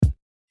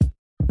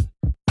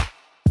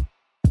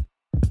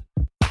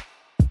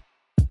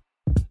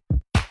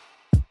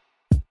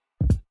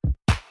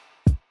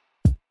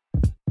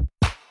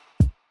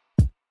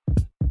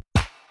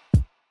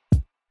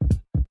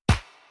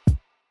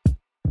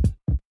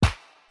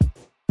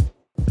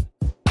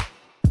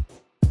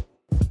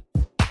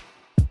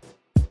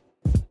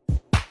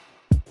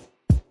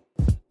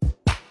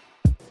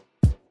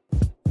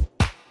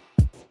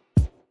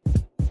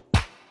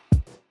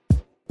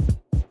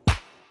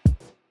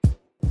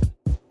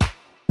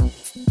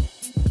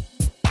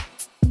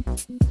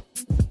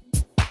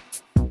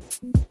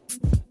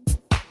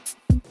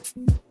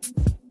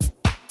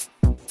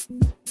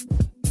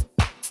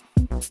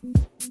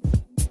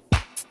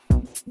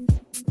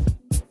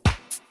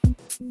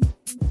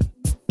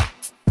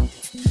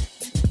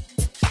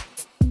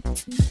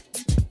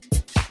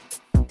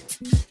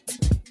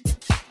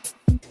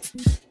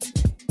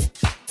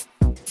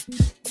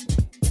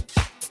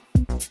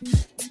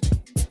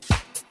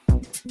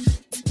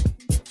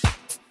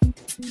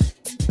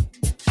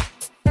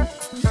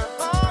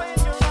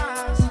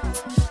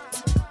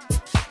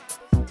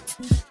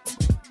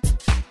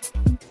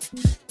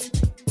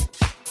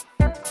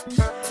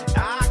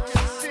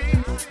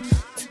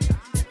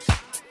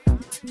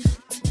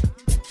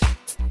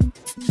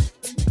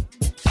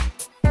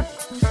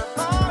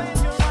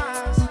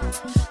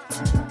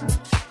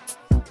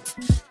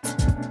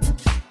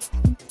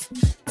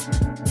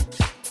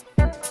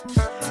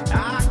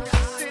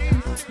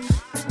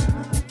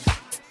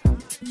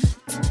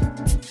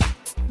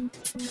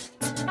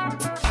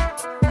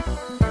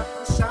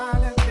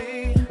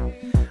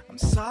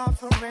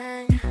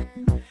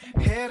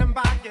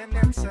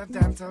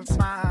gentle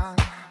smile,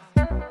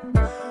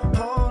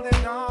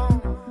 holding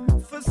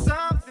on for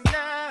something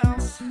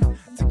else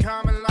to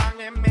come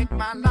along and make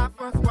my life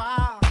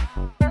worthwhile.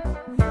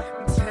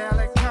 Until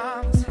it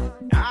comes,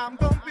 I'm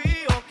gonna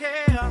be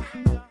okay,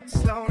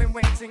 slowly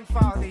waiting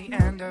for the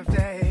end of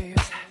days.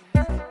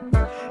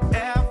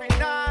 Every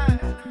night,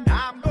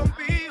 I'm gonna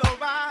be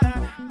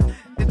alright.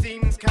 The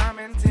demons come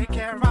and take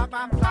care of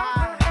my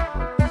plight.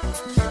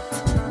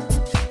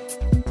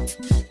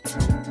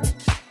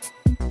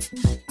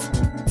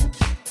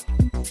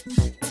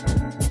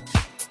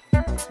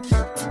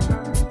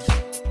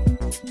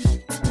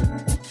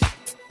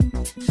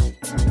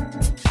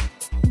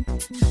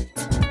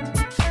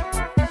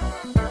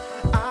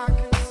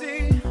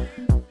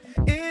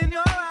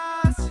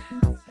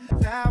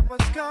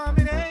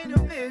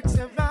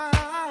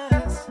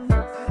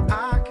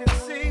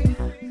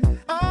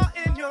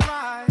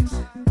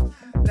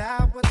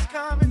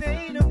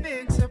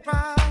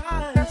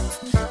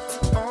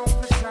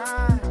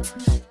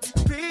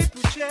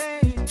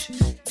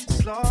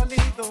 Slowly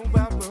the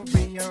world will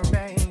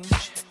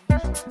rearrange.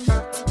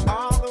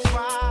 All the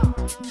while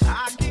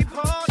I keep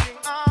holding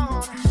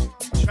on,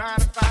 trying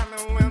to find the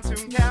will to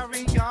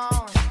carry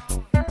on.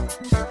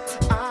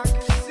 I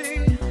can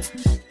see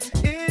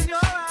in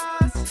your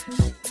eyes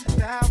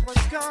that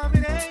what's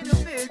coming ain't a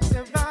big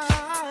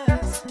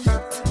surprise.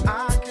 I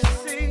can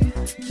see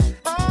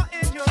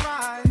in your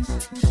eyes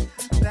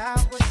that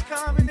what's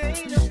coming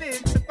ain't a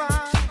big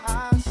surprise.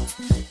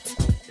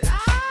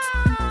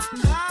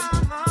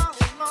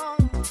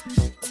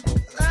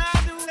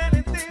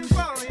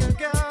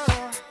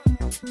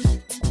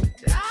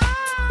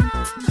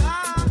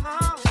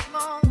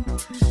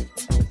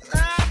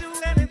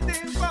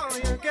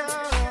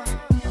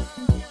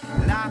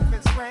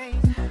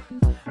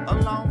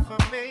 Alone for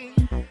me,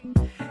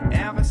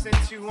 ever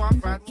since you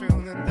walked right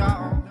through the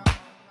door.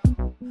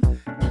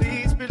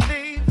 Please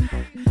believe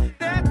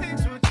that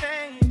things will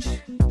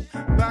change,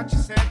 but you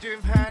said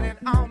you've had it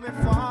all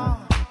before.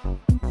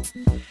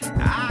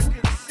 I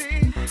could see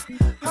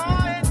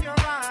in your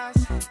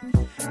eyes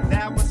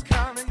that what's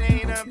coming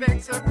ain't a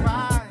big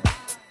surprise.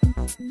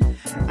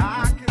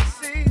 I can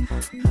see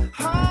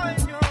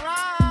in your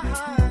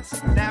eyes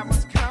that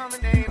what's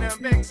coming ain't a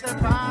big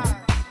surprise.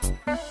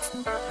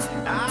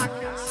 I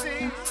can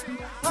see in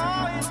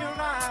your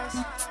eyes.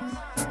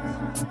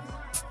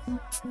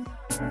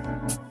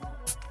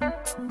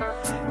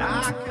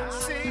 I can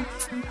see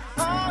in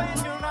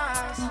your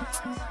eyes.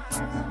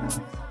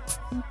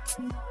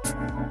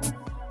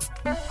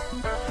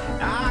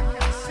 I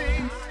can see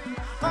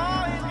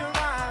in your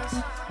eyes.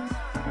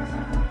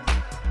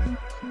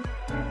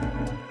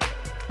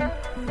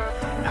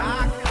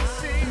 I can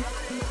see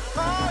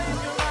in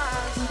your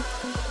eyes.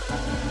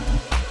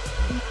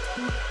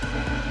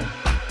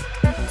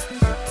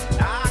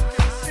 I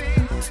can see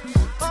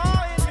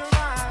in your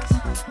eyes.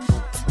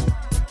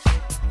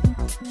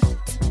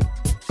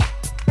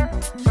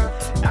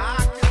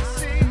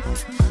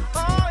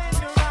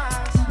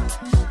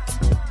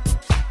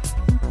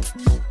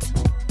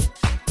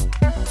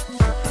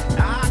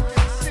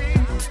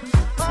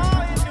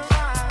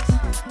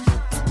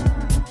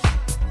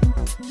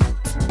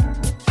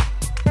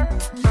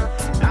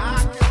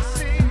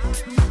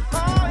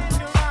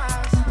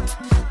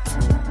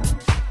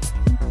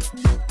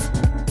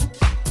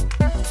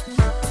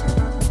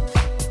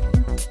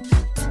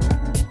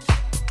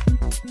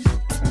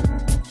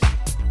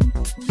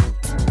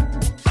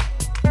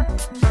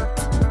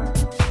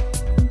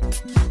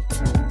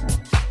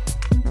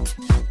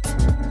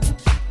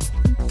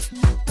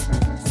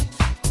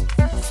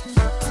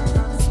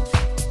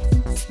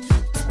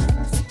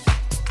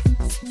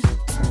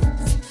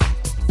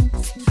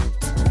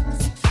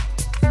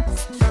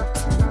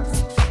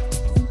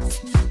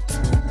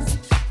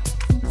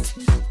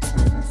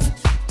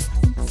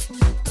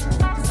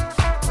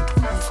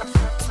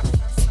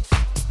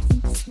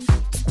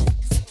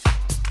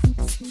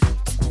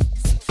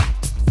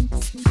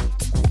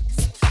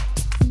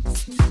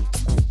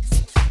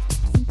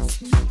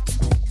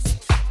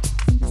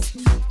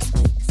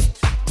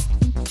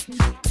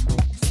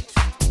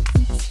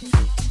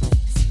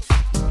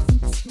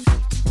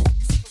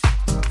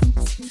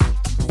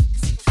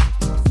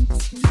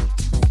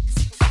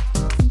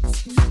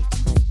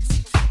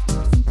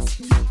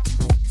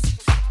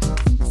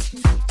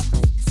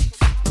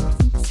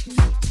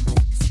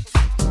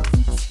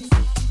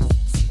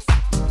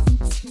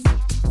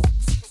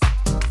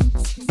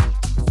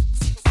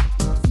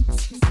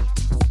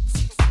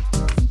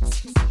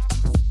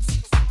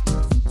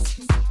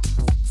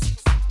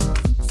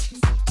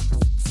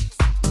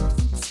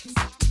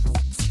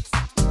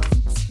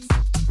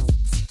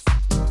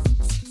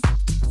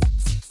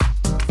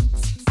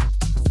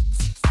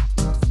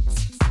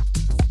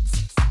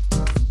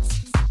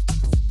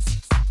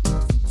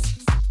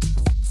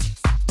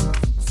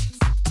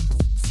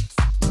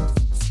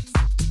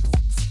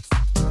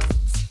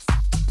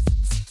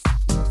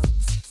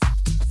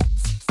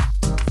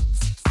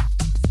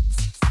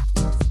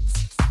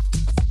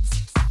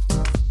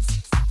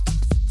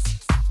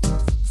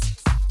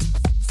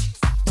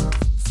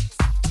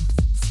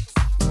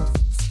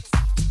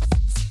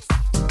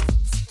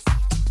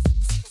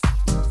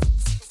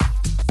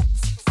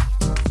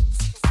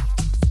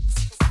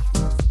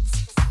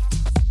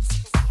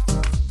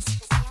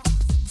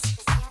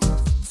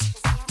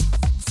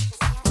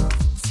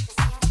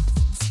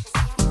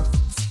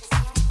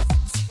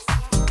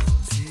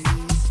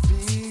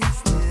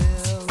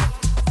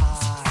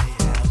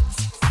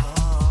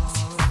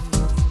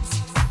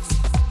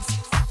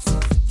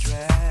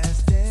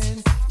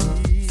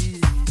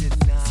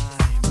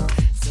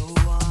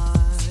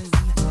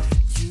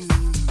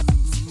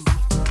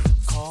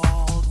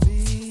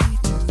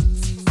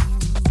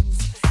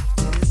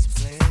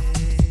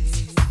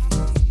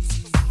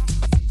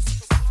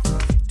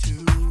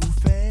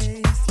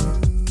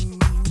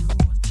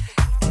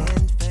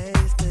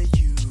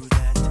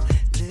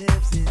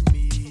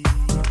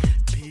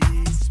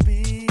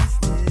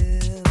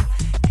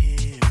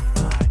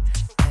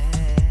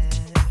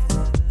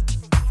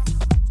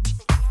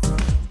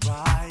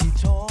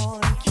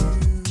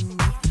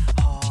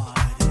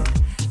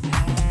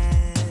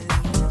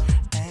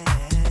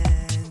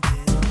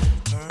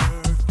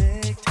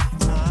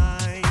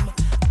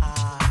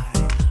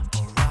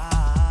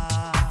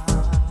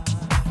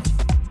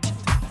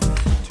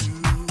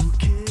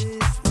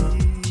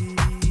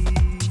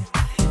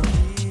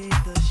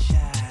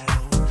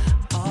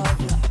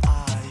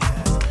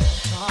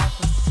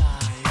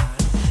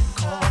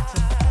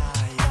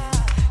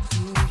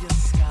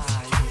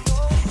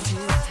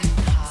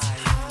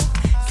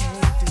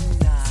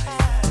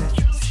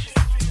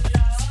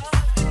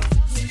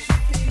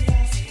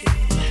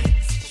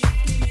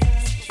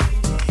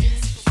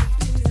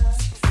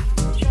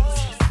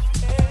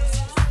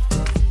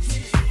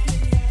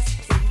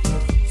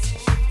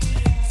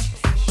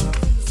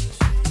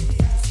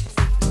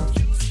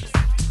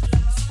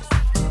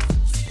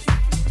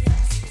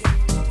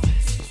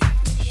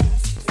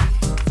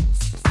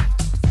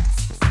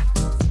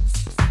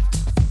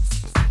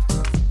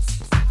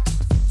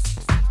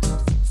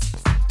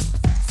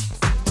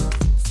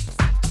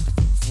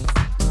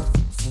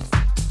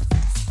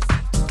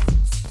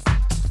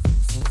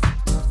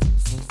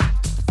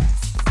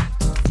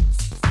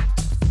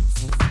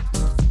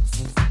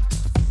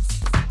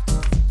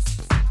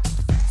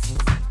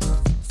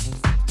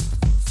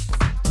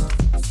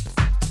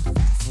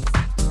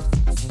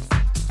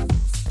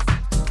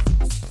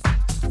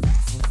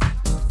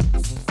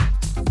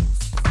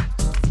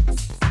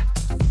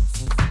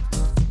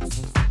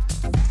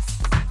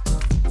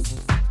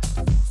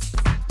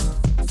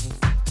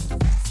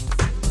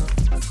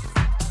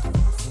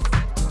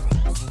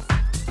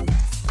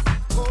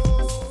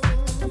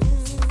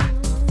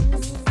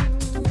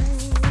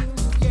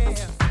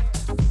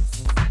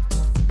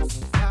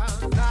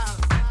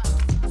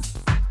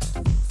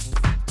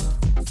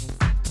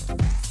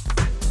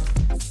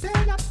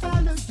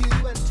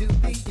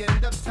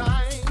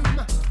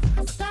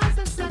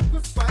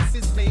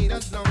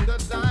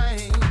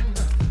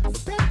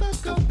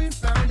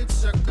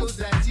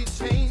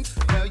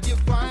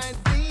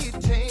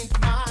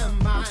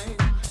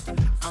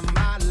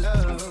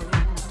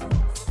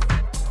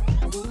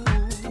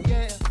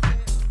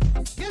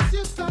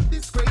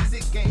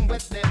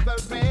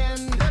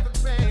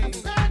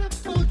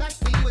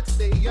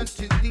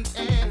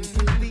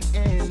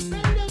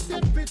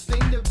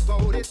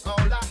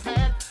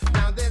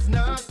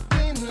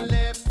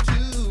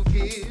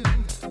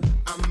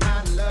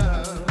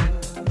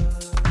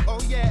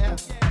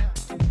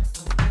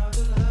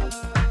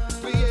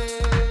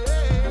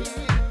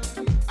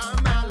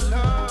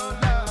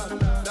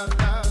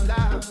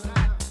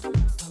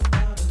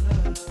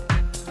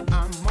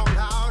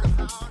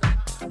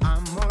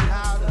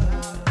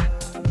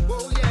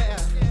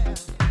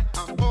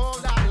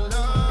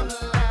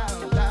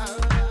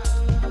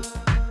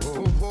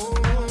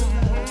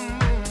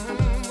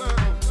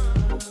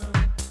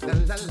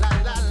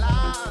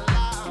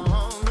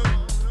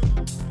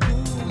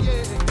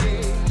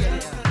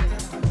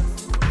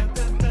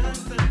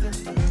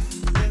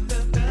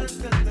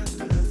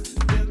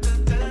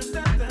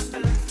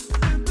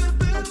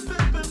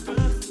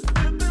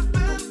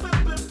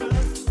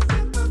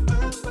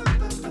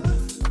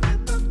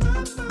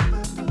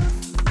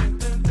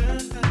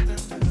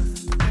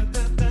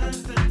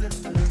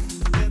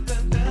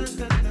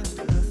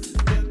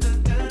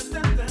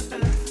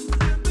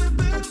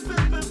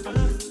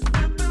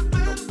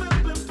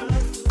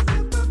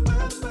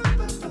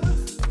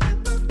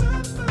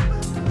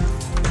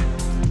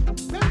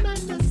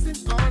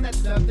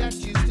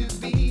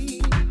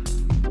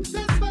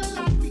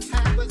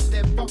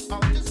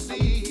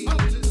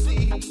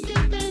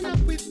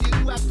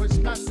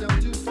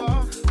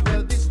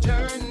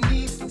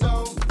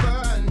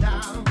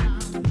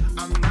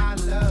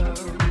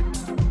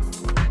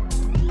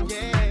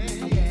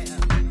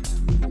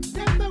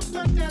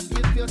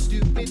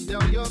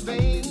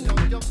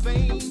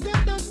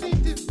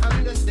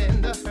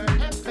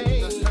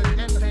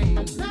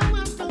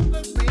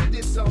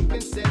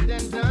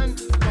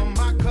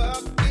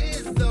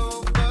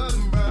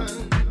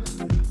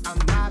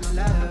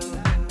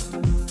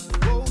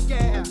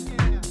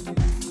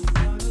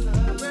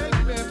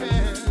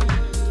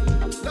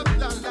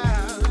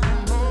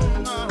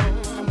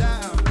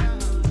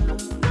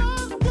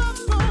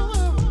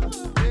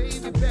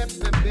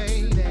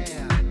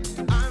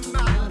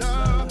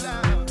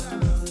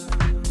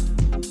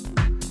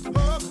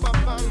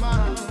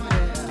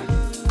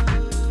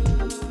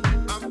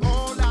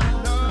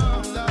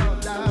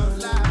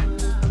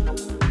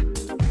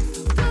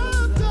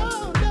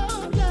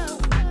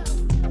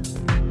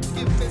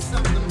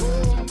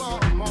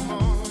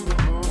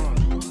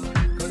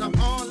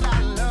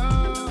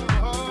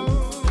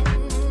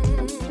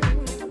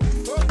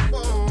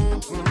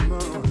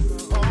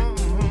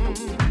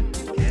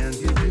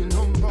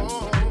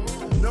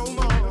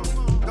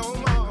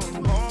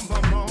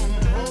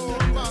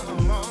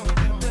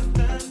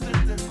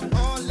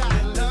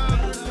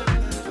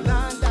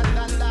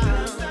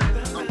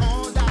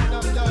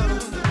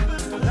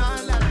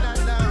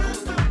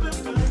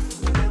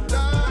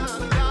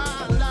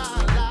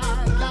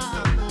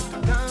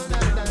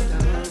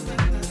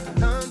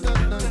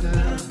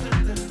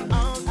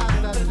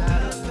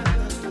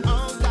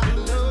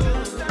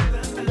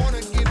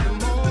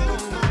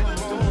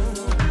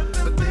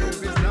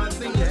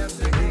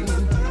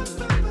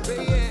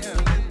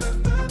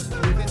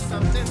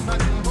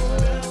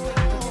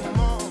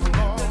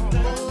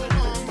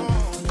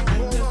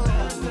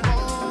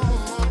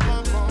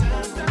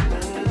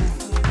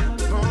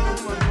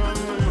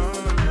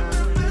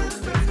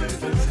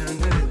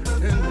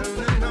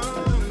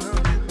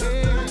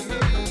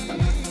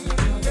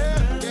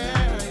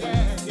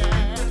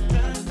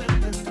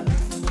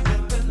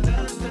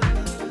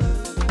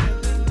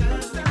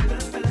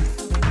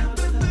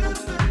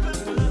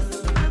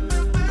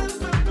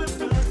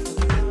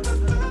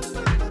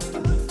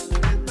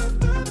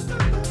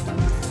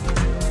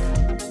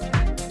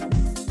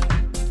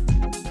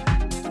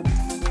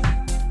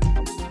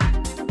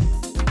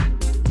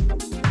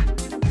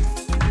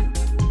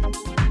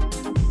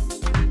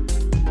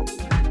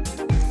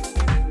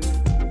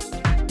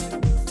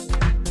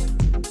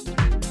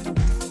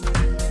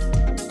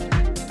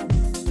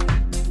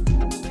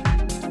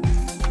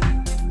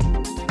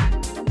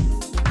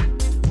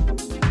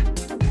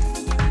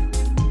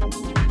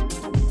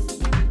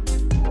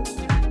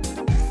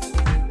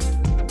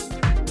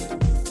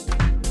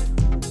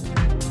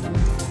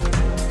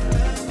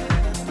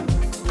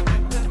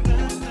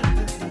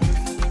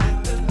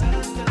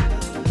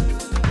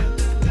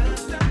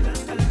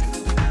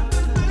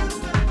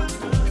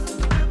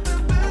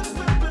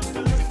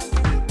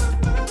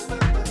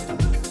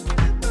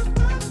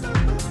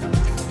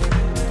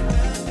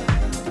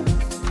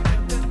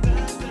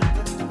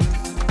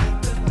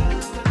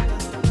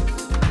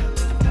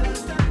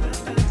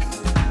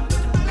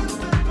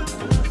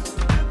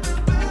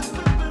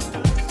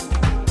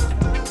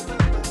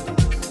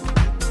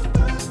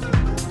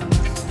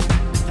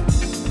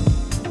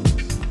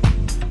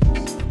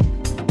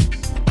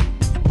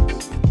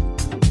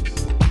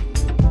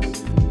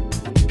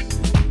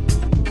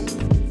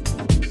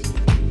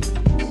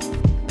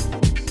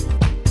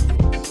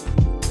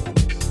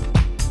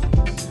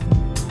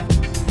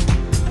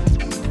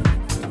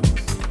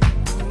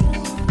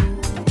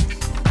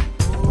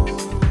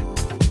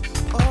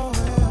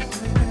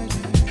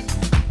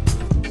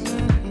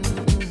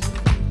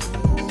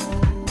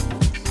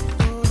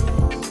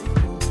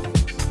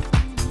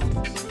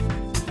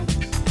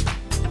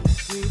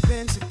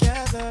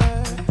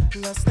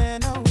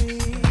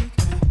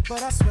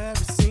 swear it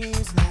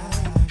seems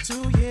like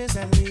 2 years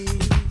at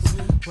least,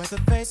 whether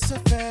face to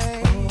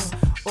face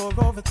or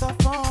over the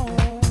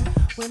phone.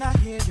 When I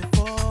hear your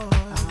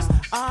voice,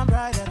 I'm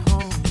right at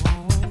home.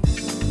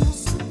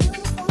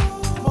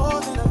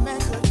 More than a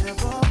man could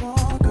ever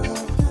want,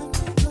 girl.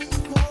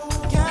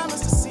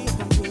 Cameras to see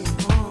if I'm being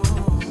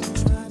wrong.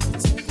 Trying to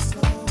take it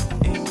slow.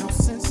 Ain't no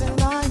sense in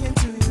lying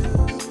to you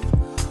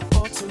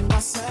or to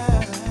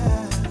myself.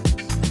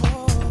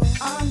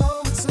 I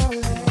know it's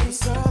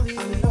early. I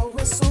know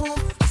it's soon.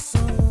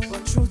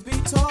 But truth be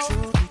told,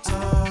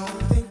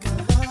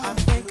 I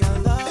think I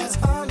love. It's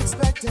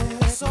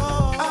unexpected, so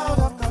out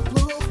of the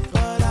blue.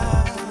 But I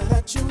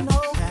let you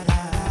know that I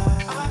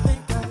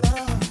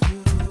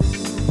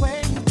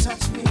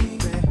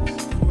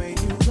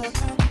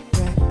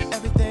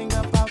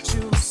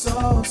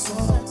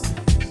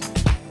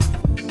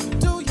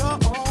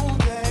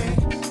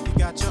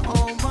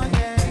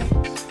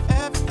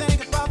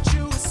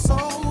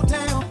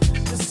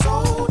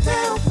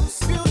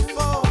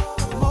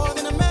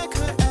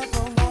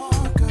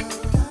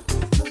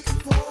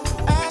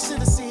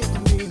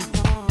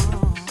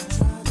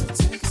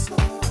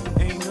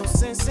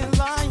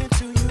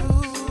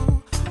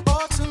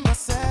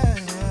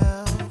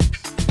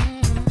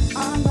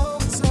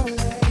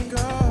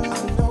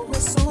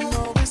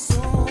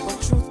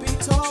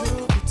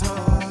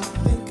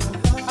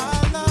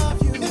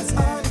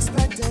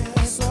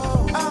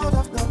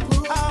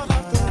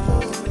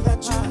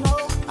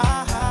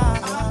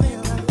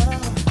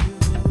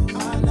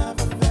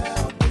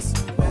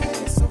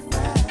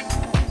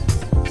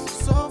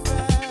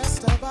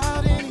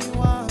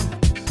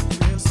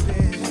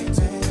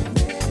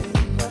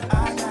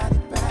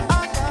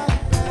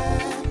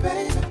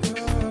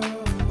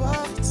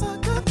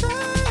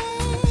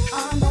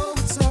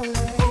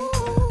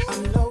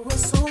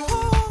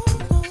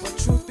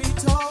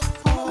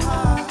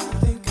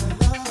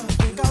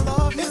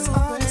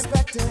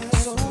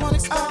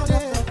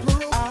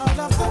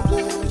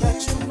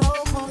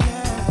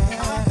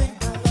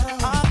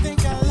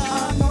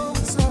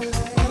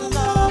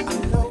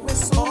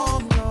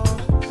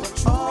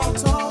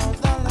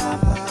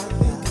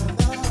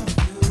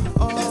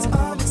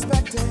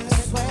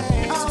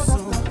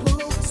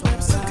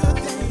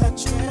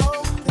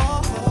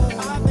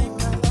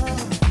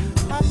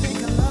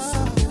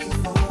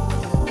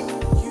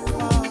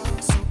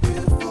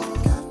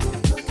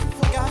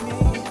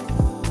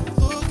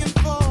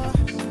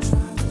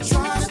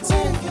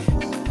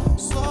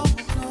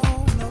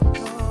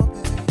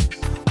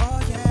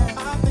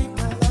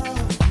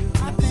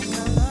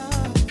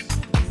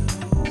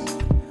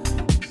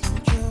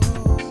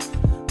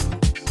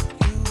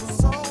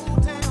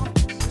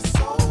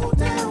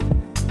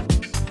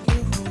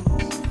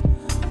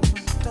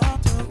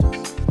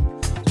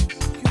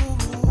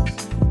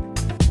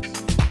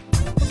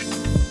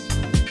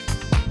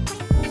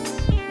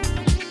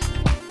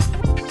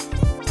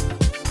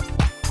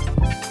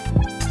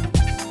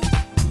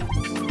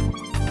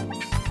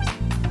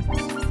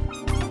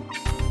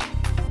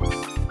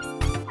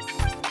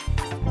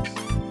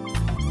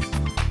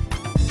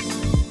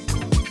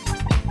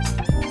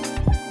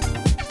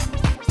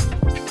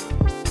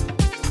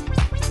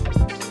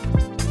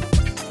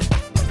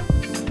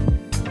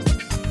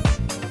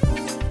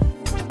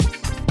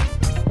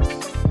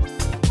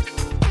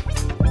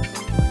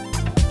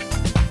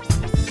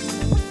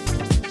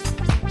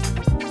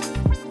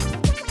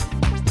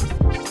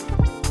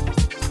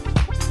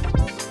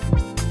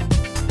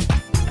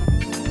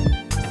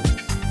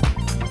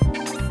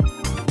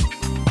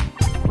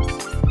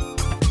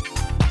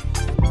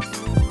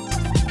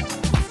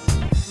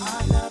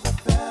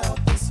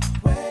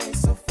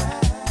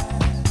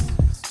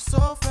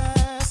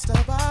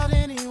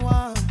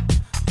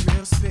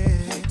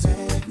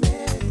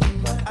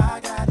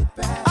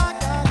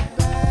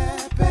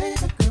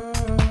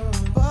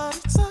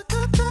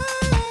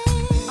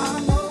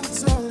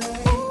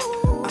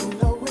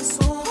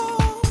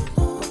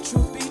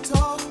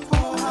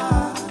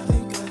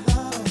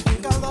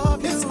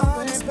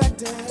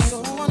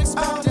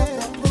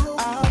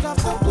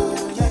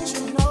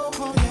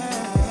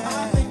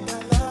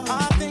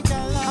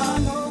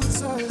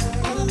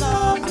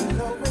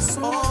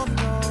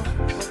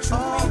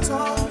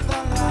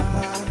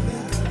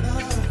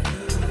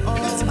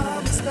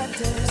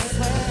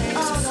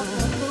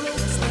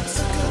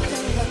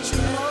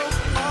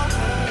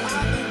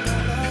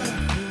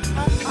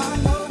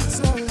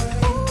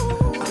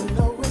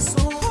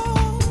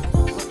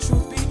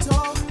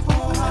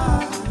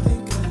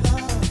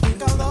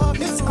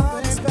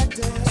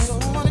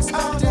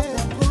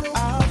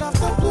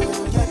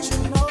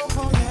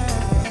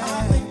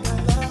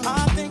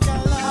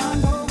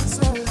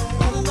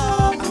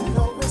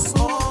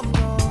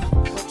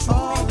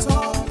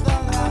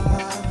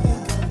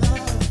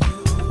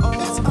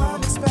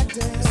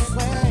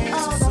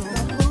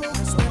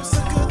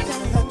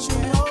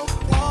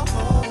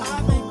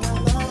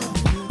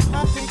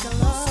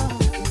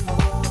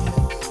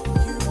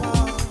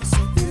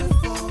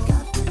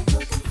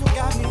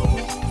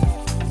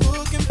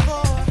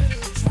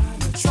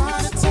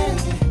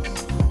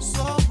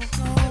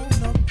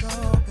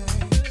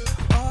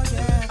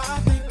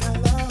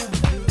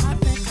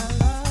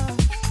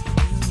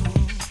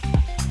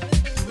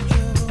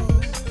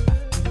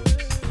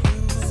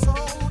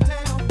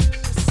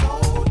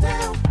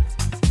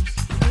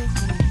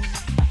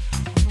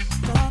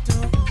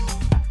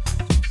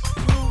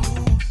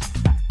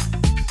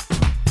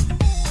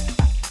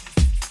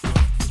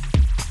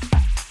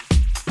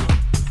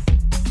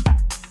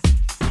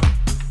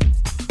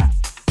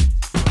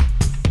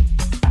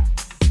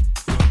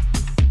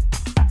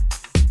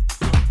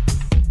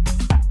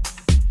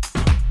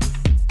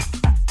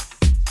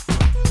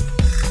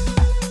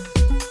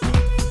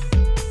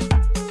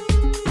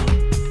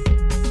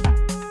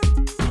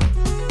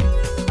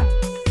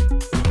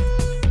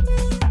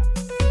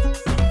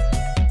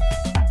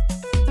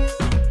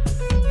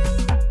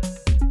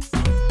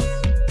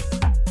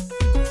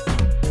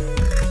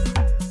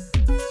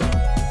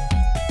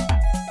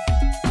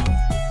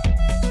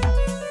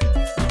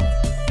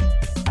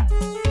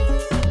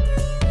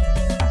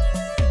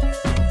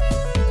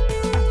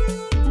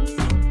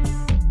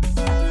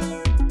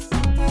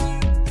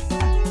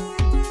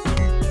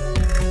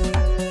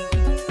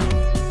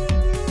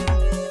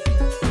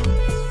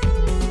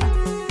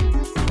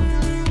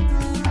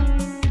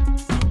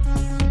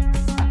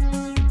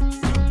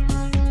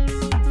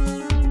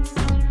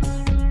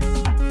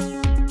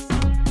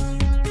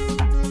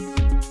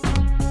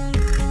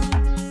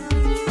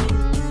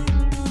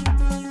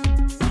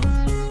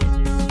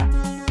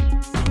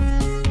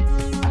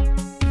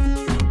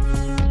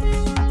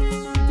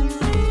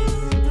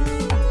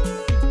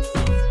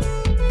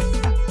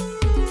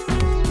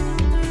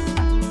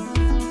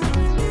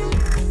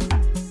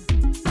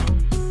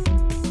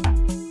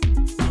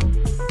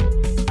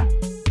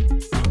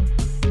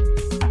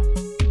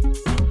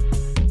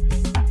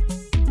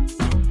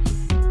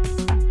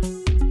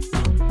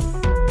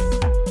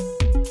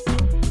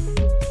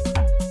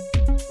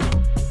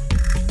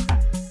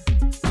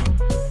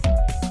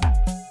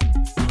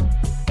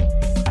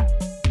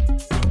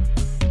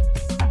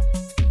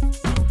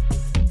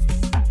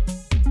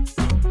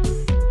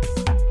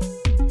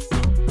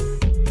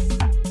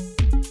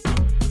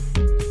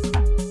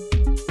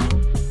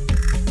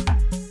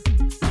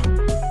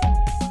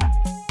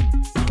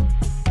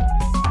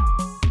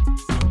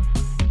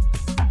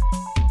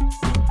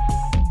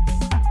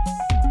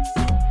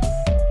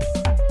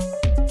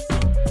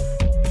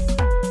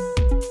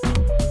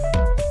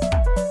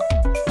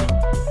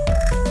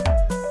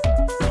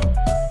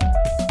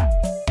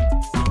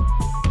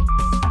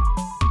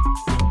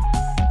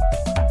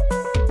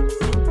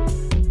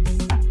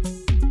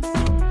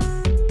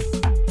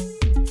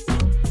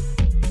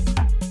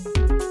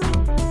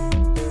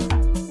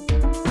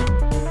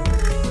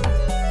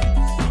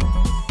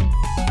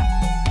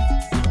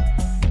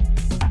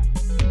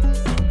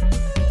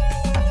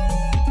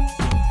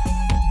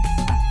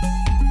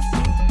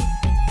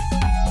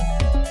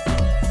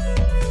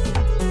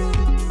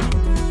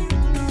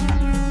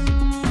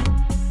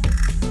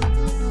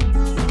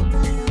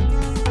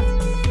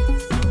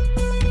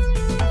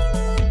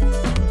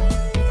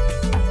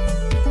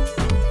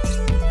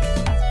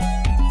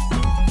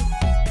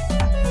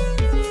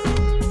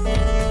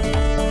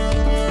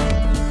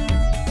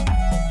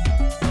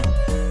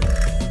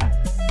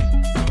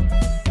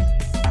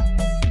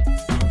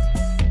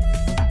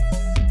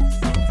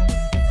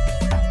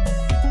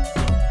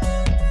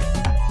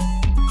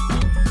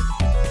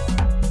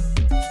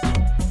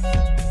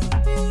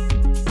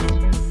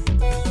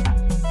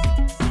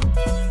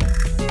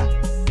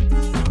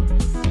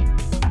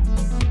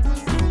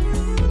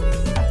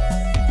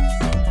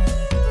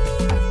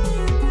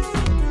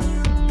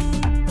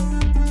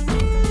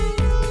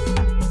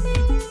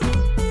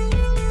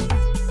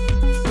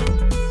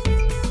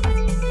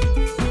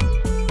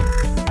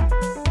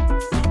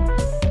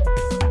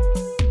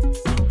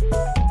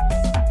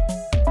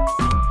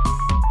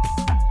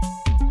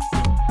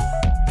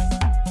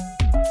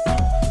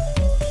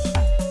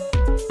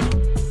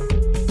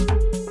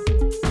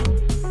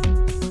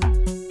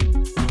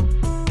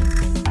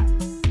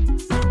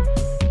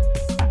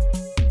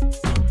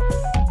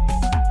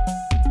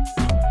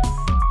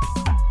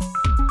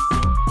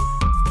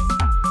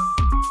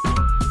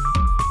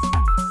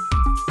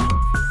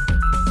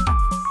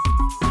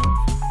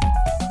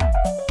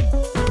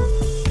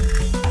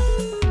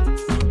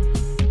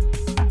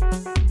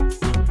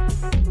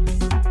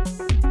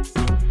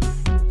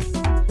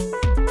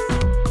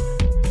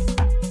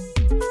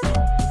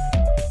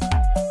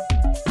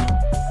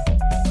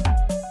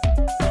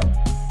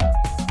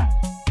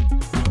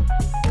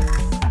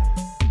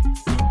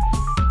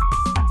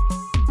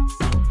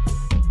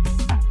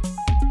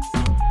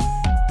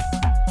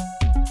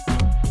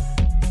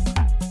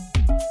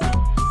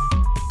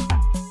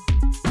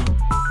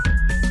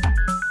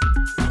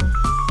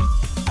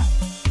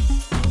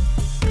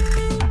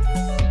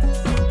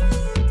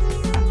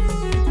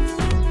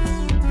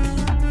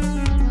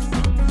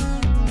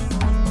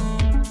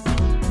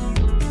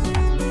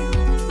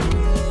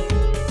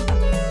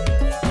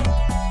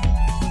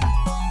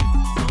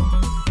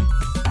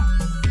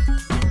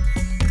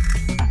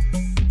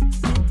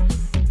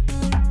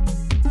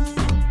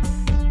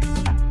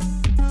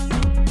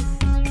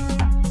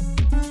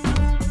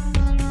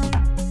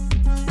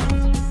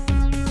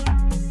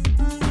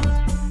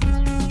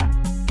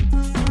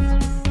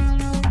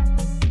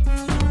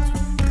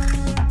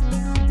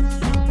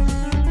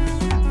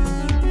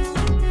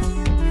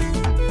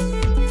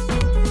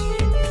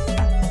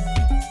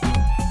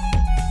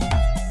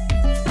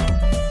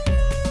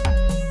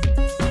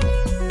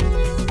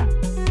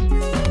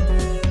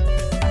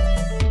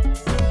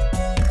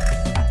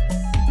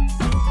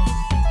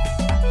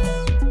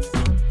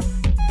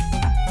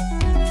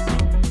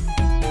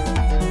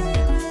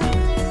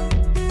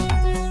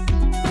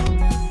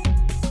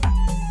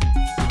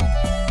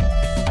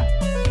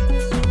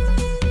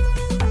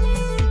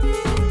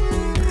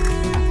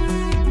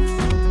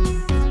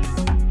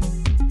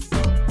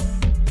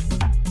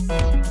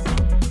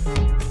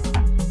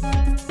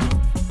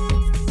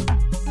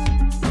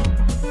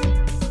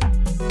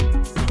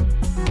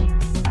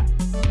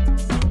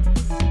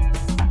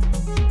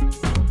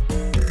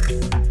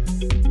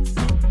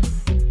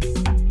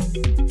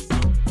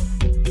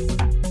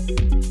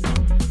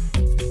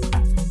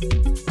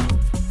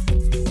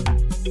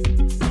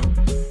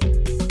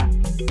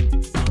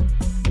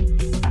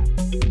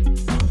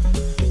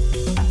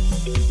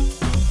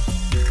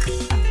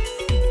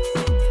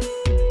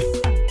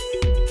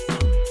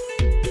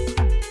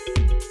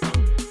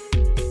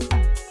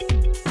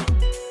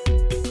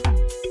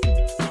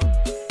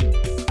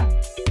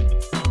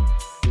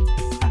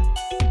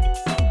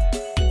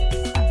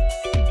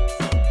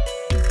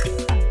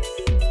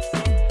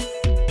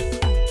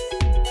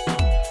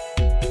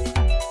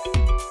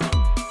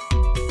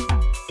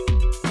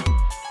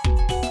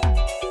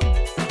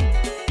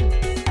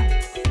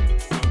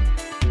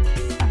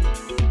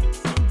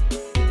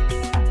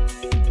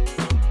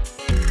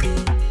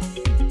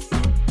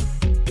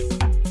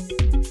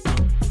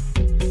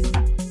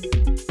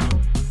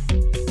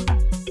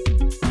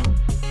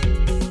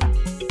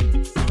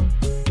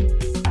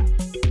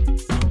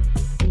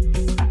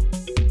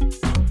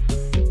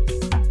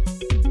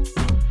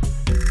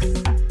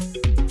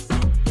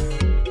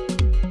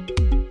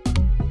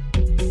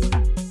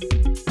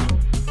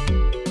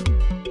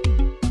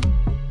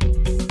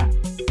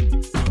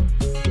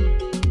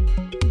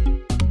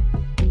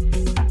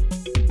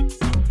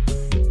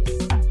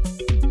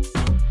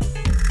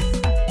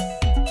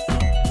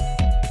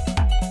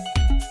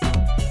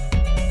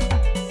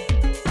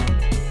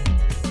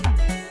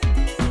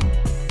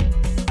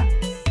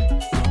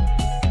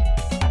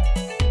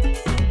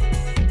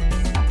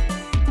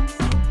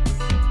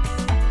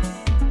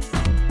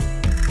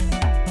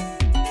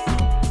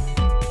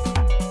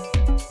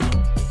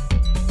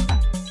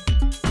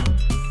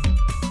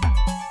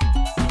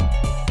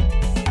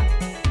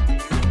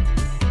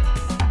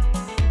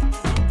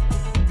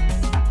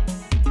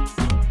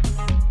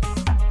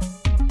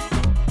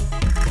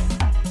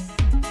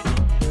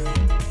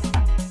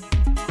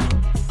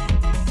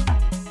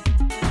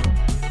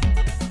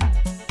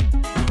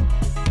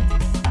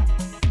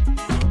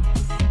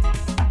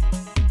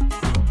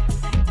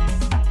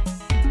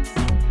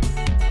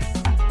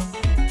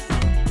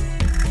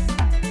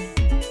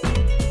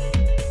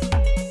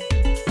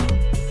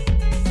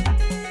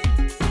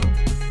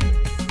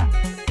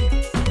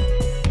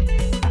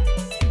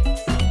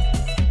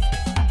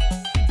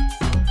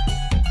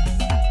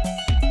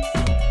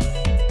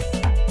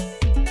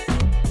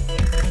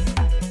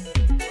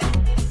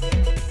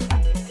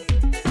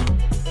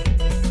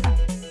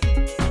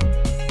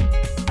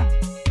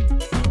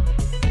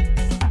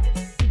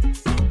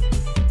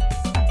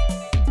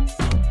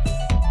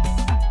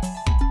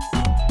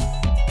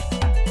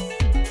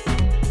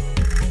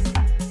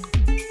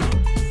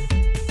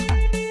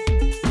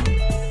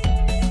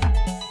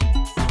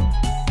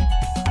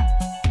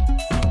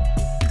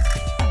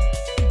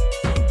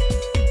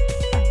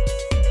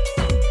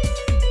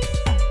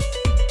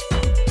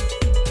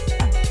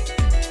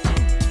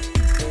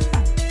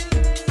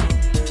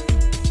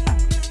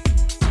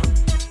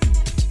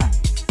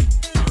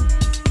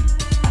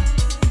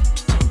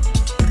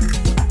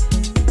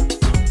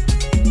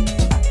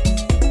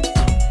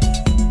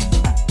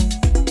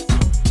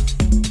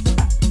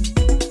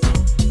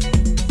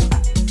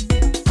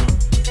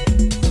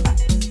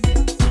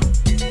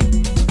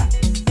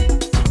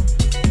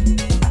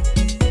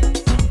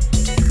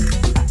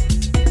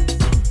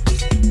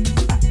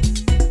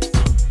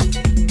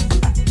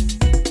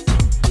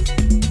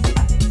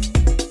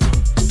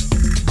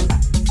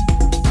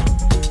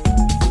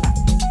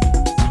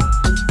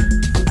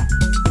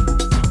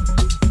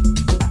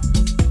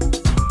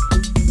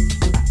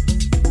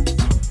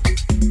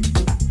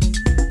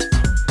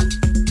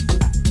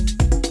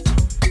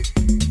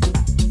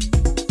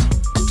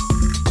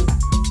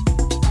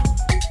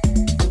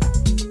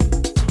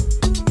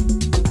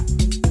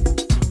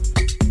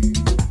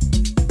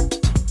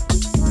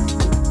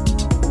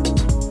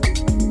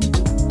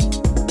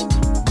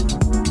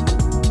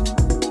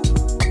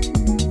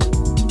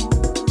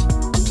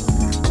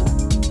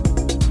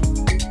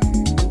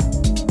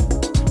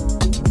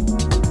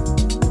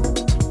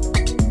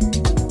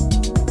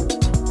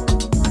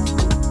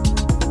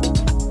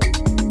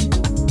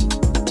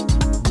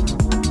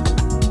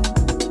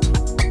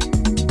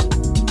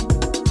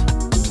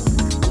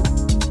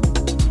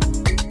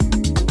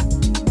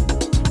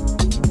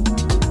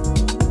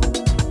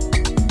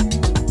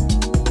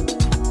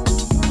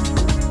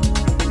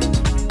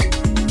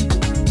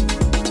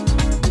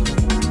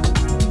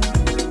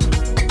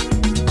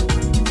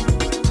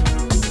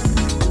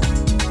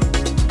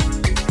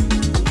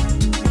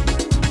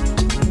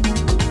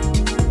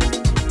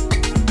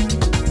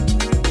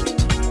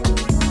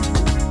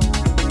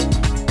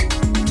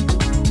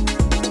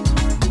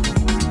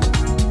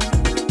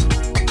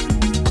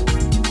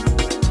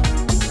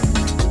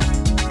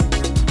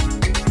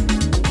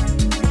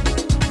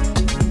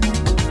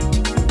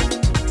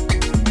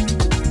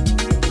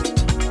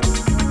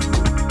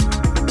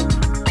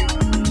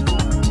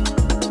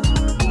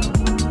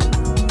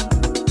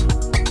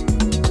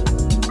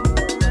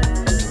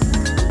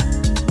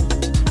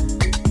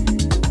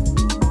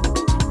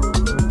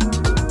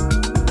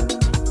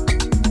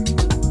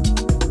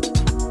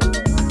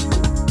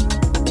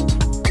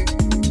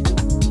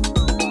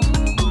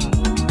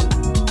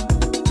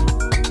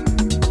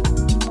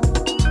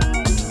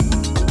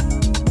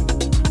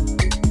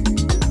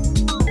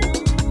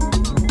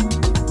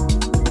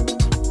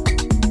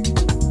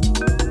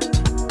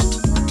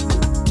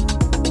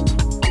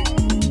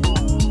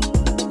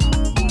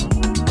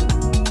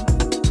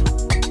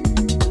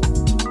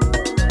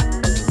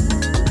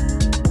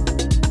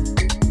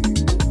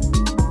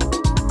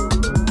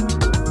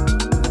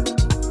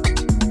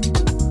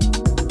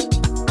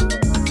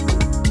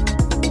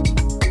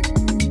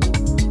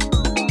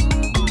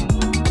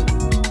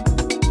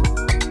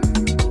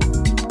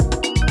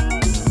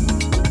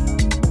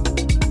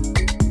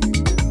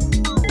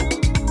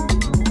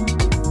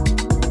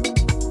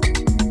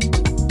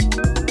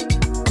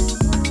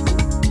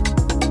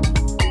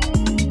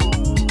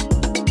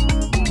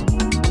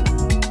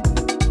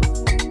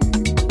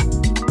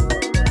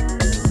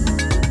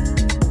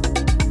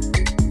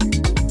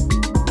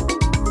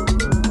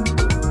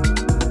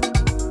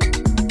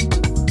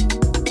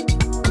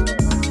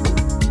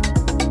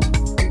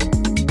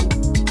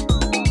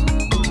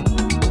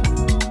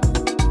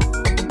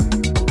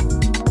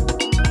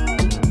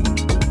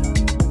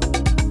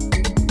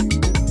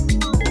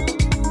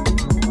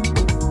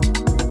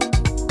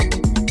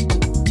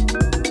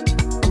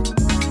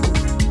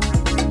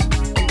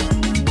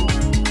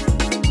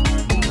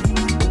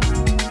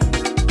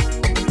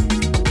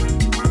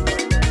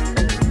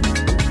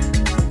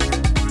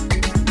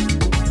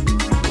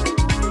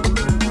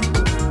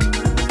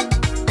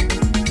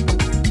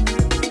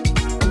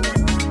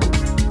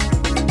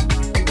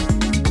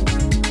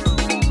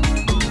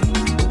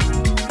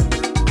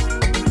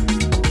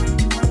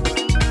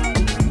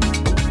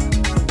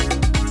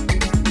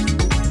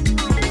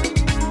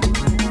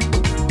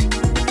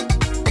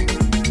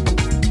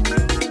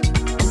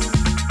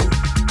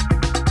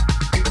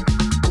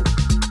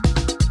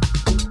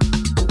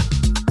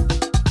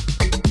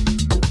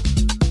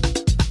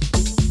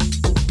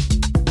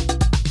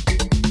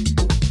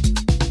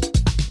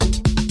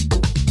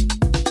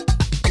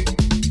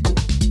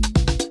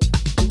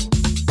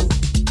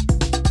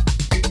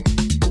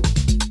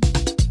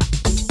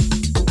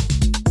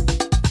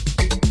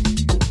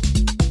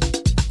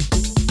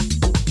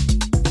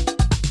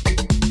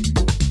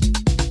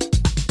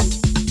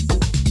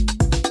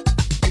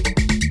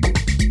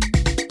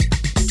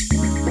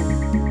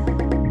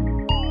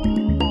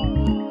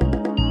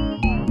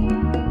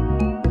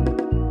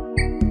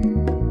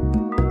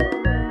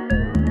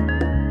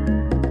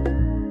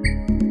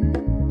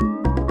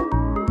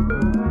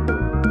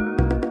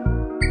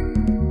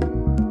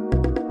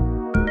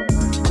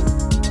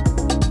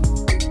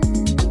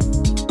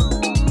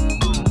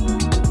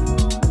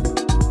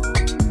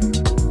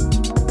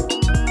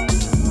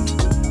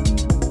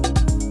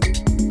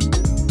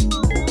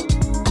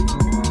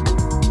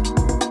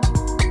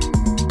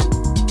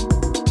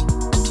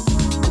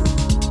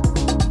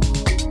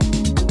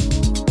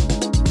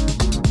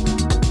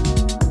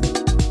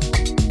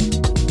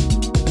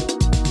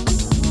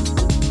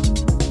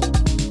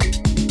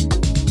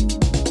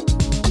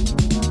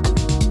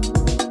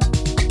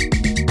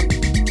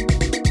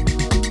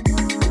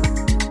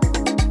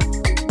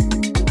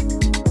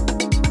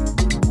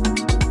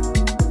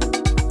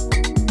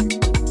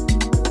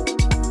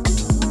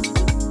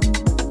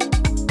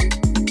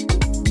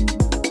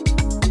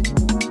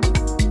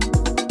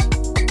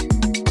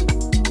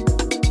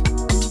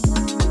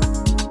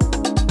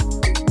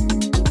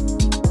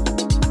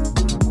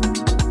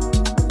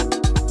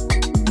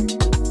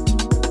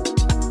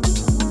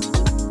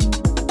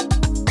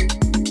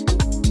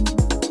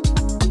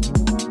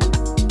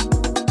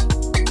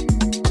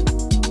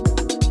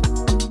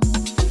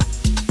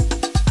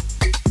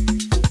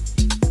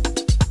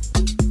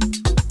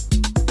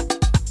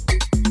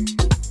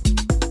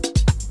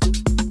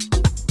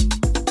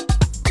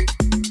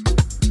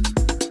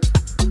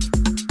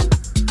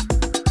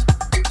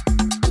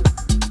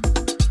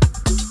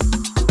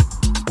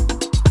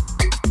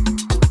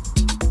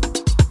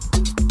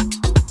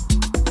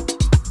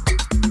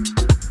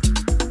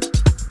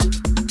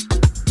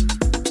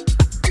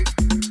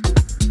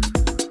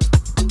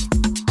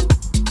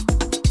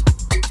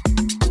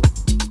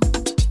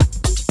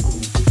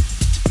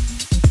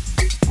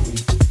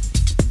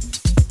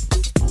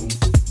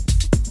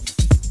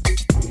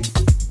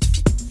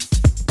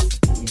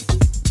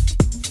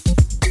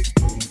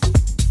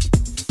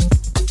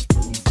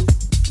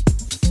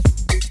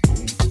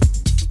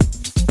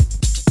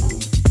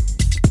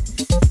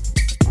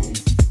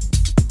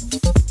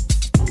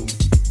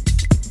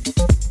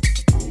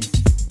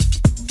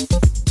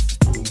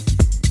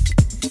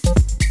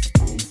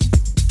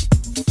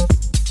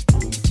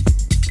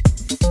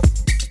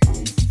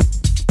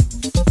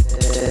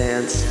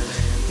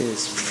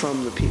is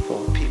from the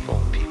people,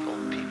 people, people,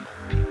 people,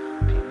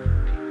 people.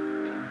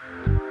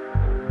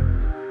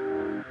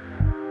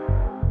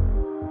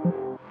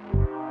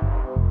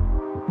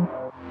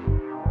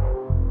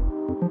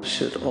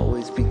 Should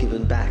always be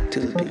given back to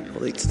the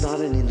people. It's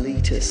not an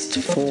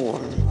elitist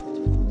form.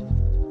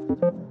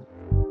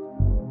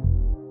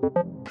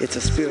 It's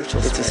a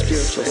spiritual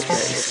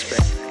space.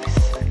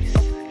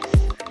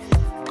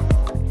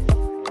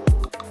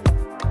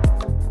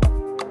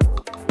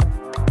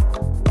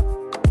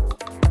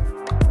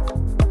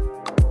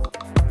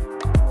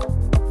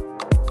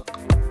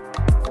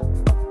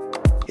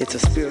 It's a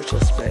spiritual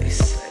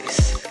space.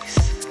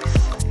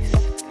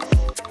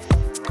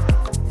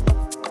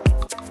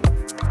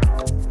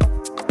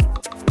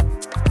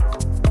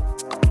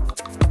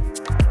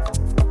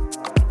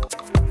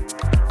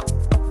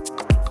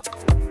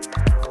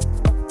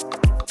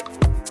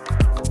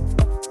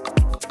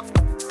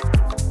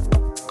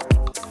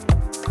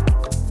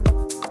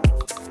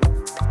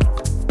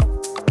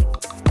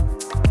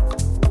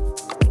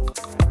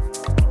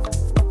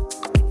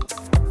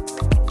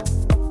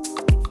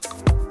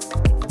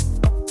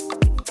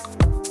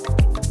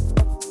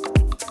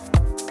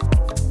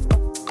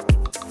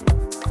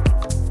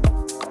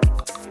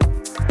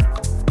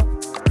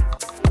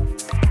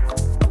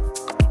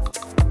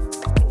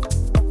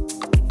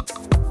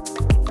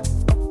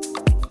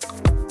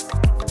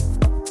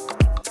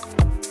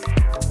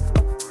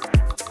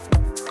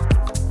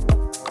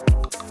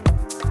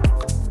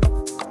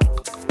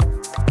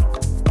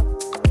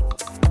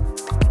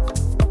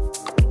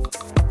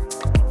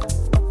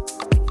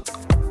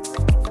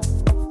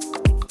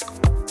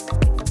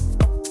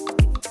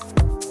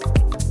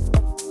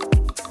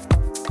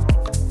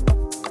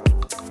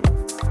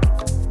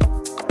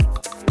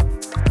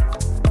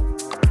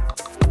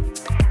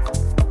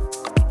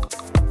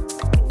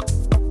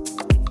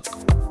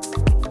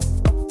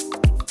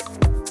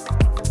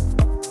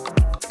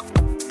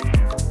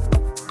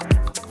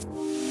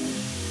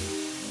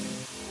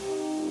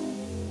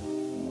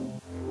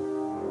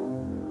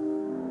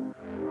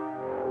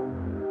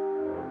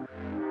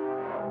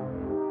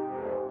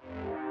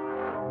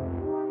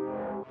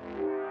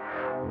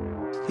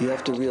 You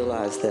have to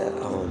realize that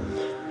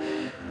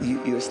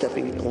you're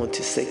stepping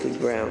onto sacred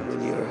ground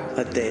when you're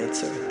a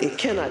dancer. It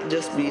cannot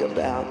just be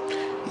about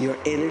your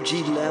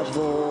energy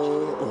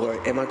level, or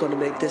am I going to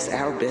make this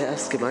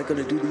arabesque? Am I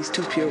going to do these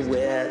 2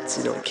 pirouettes?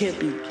 You know, it can't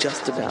be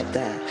just about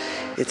that.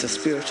 It's a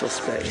spiritual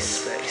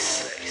space.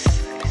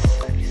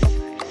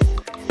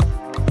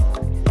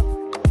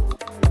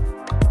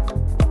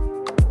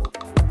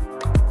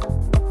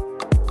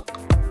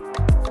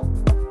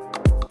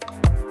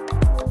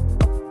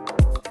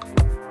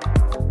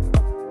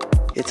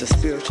 It's a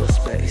spiritual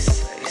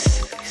space.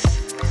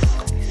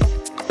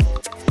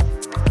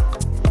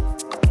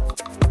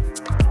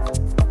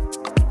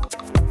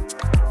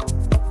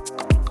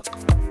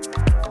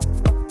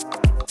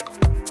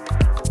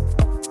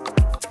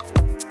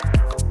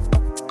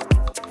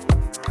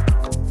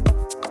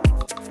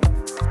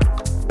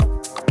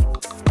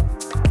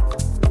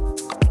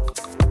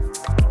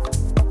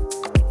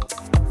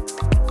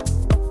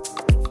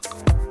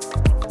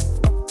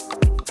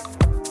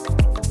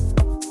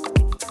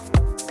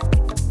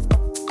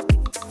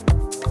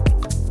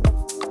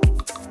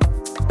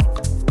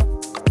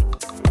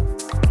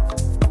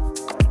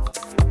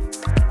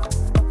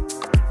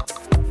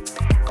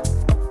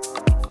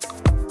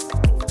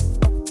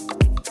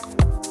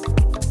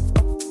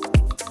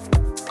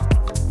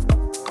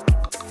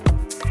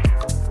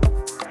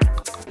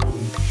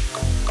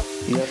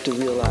 You have to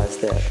realize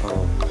that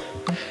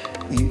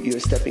you're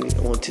stepping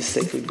onto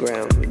sacred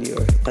ground when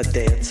you're a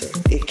dancer.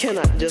 It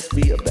cannot just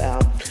be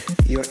about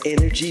your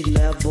energy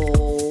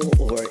level,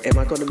 or am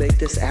I going to make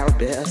this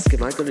arabesque?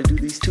 Am I going to do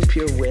these 2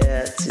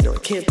 pirouettes? You know,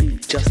 it can't be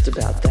just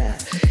about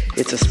that.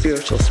 It's a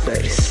spiritual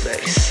space.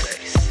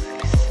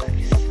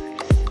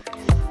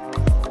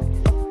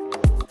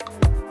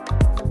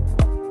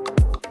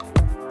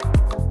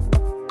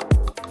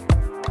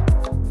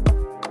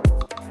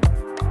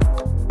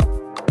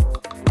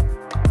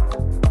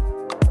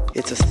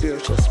 It's a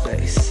spiritual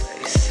space.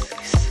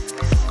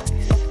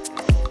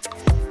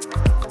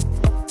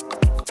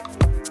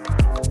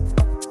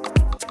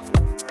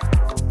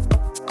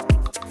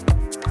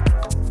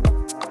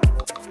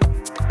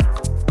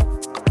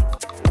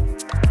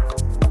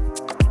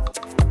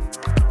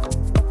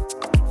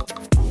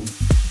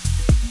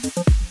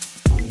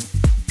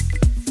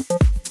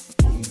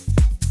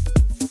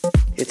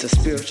 It's a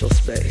spiritual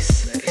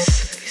space.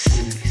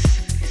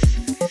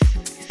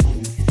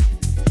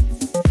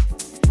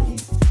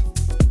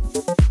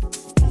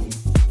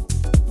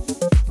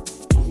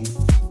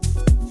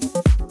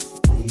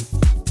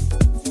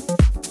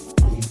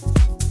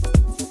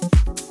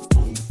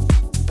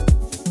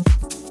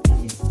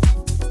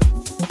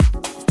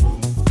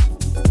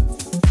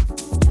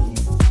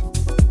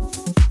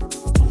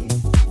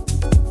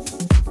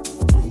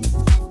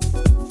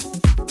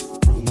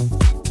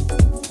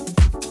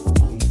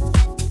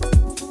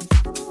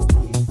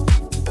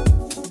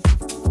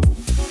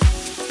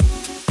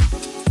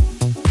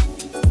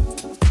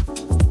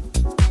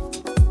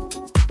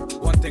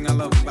 thing I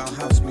love about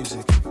house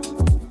music,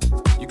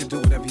 you can do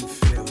whatever you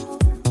feel.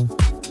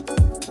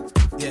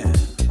 Yeah.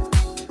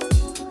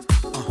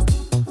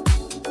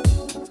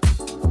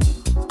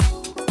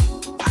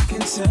 I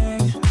can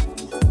sing.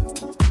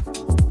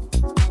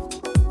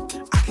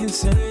 I can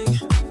sing.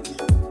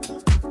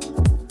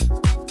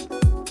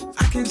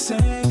 I can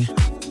sing.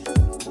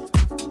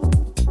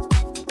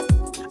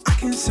 I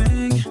can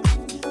sing.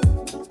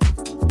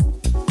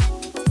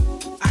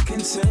 I can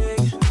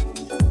sing.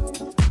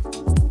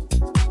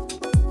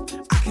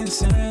 I can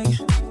sing.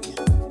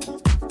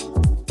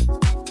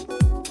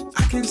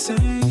 I can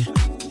sing.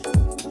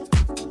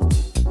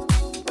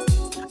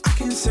 I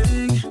can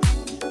sing.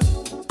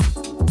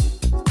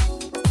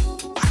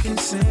 I can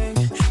sing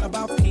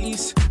about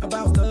peace,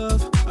 about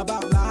love,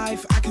 about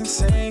life. I can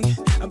sing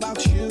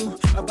about you,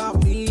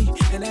 about me,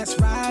 and that's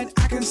right.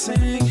 I can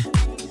sing.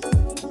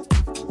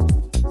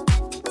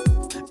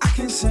 I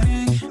can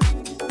sing.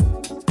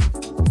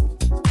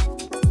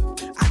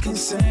 I can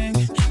sing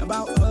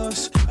about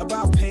us,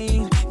 about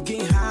pain,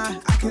 getting high.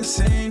 I can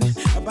sing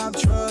about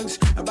drugs,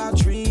 about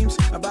dreams,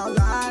 about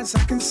lies.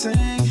 I can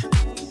sing.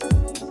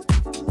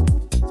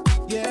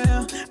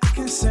 Yeah, I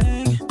can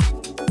sing.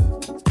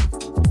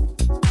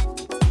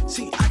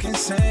 See, I can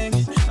sing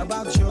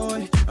about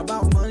joy,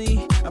 about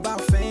money,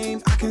 about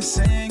fame. I can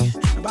sing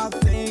about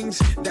things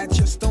that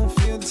just don't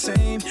feel the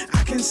same.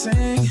 I can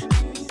sing.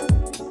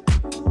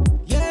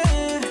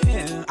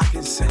 Yeah, I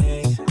can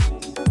sing.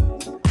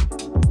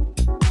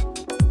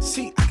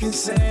 See, I can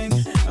sing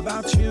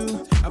about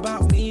you,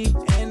 about me,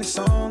 and the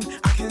song.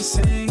 I can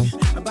sing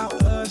about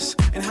us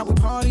and how we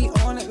party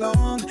all night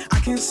long. I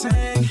can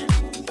sing.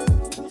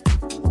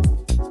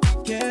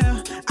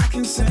 Yeah, I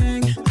can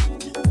sing.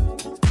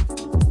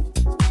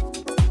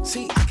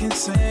 See, I can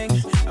sing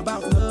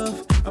about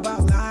love,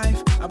 about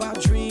life,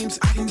 about dreams.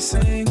 I can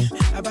sing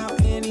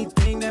about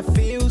anything that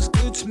feels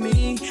good to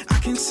me. I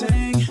can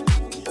sing.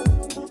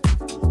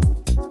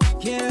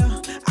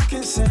 Yeah, I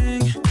can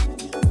sing.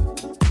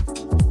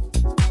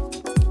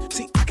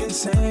 See, I can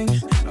sing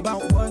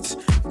about what's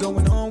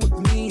going on with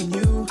me and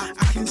you.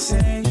 I can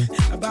sing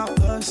about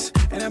us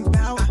and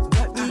about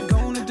what we're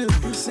gonna do. I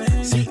can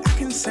sing. See, I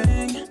can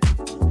sing.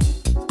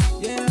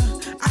 Yeah,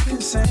 I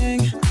can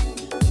sing.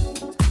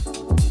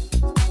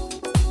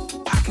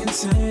 I can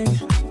sing.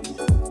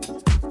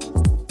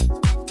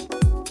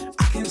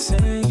 I can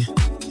sing.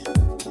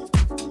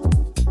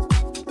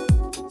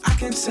 I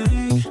can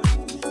sing.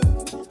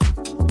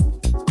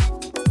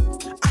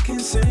 I can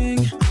sing.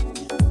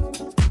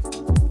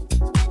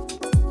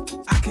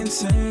 I can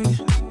sing.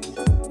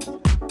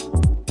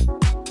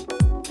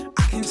 I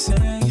can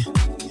sing.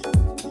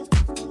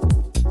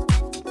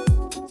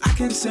 I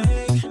can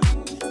sing.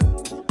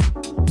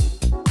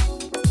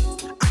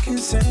 I can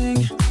sing.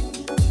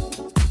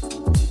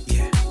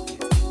 Yeah.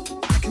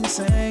 I can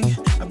sing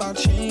about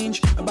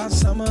change, about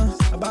summer,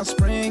 about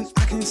spring.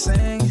 I can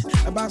sing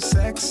about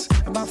sex,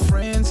 about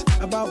friends,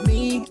 about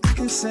me. I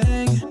can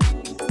sing.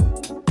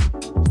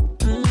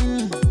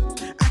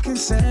 I can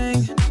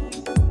sing.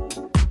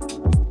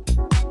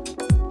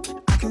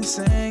 I can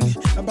sing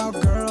about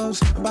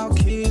girls, about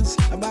kids,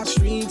 about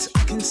streets.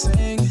 I can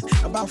sing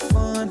about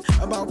fun,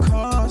 about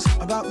cars,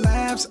 about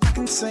laughs. I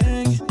can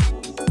sing.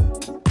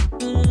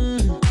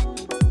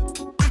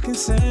 I can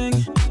sing.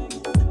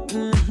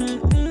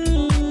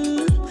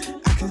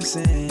 I can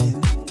sing.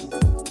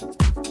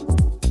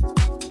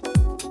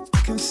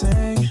 I can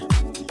sing.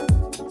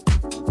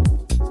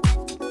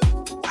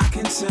 I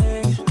can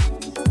sing.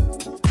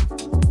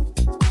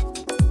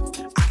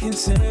 I can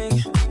sing.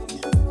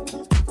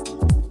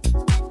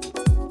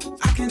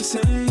 I can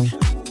sing.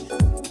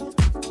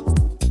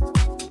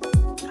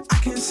 I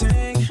can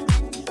sing.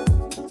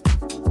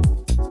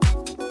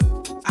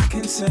 I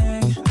can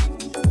sing.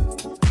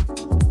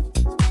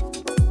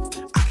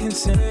 I can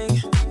sing.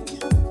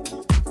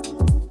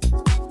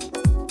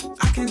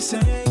 I can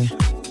sing.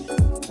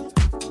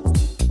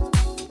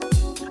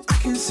 I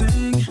can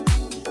sing.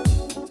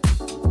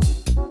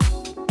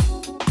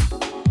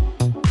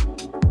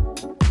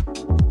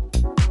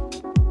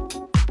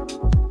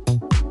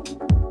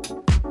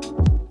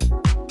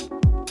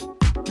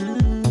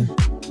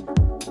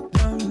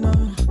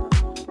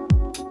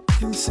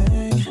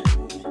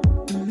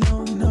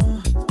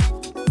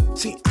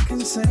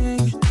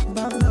 Sing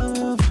about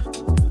love,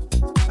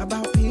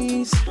 about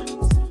peace,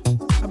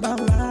 about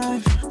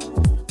life,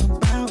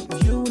 about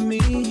you and me.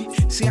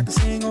 See, I can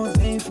sing all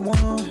day from 1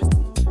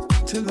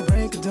 till the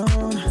break of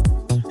dawn,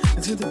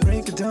 until the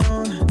break of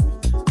dawn.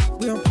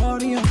 We'll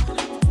party on.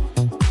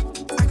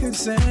 I can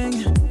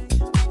sing,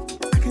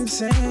 I can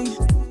sing,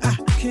 I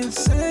can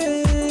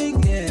sing.